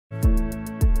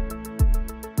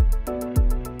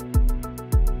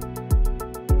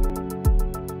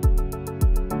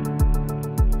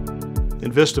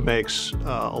INVISTA makes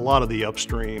a lot of the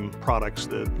upstream products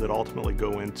that ultimately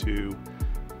go into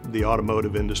the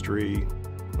automotive industry,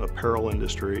 apparel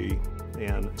industry,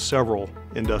 and several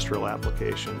industrial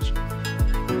applications.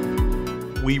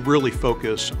 We really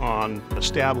focus on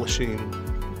establishing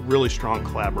really strong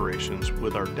collaborations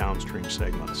with our downstream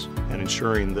segments and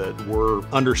ensuring that we're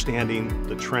understanding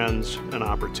the trends and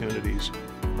opportunities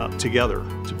together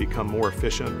to become more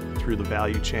efficient through the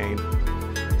value chain.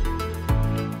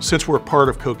 Since we're part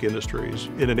of Koch Industries,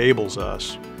 it enables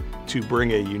us to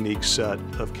bring a unique set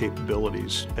of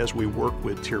capabilities as we work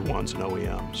with Tier 1s and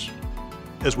OEMs.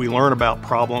 As we learn about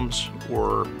problems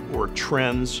or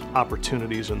trends,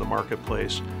 opportunities in the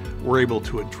marketplace, we're able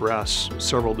to address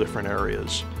several different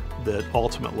areas that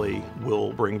ultimately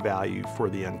will bring value for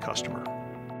the end customer.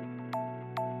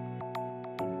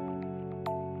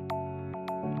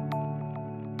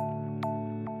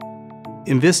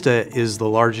 INVISTA is the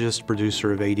largest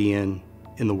producer of ADN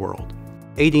in the world.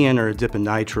 ADN, or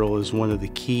adiponitrile, is one of the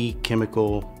key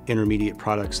chemical intermediate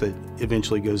products that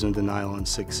eventually goes into Nylon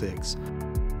 6,6.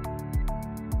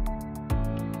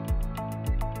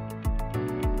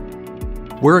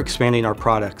 We're expanding our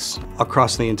products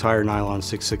across the entire Nylon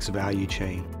 6,6 value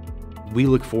chain. We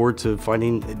look forward to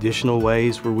finding additional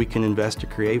ways where we can invest to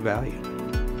create value.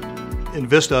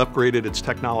 INVISTA upgraded its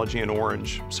technology in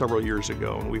orange several years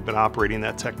ago, and we've been operating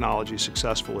that technology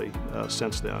successfully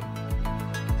since then.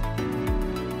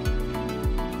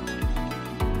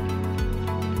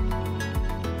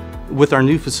 With our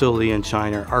new facility in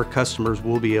China, our customers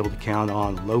will be able to count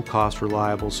on low-cost,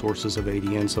 reliable sources of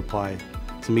ADN supply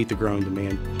to meet the growing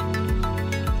demand.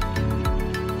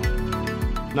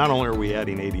 Not only are we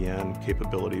adding ADN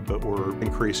capability, but we're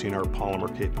increasing our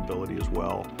polymer capability as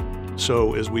well.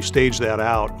 So as we stage that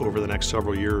out over the next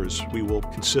several years, we will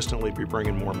consistently be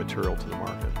bringing more material to the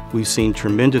market. We've seen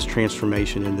tremendous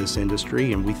transformation in this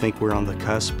industry, and we think we're on the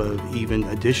cusp of even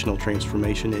additional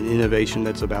transformation and innovation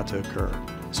that's about to occur.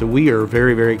 So we are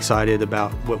very, very excited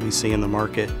about what we see in the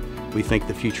market. We think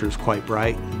the future is quite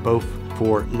bright, both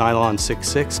for Nylon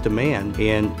 6,6 demand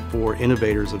and for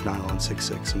innovators of Nylon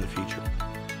 6,6 in the future.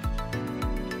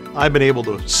 I've been able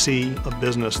to see a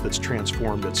business that's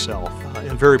transformed itself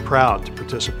and very proud to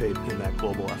participate in that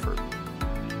global effort.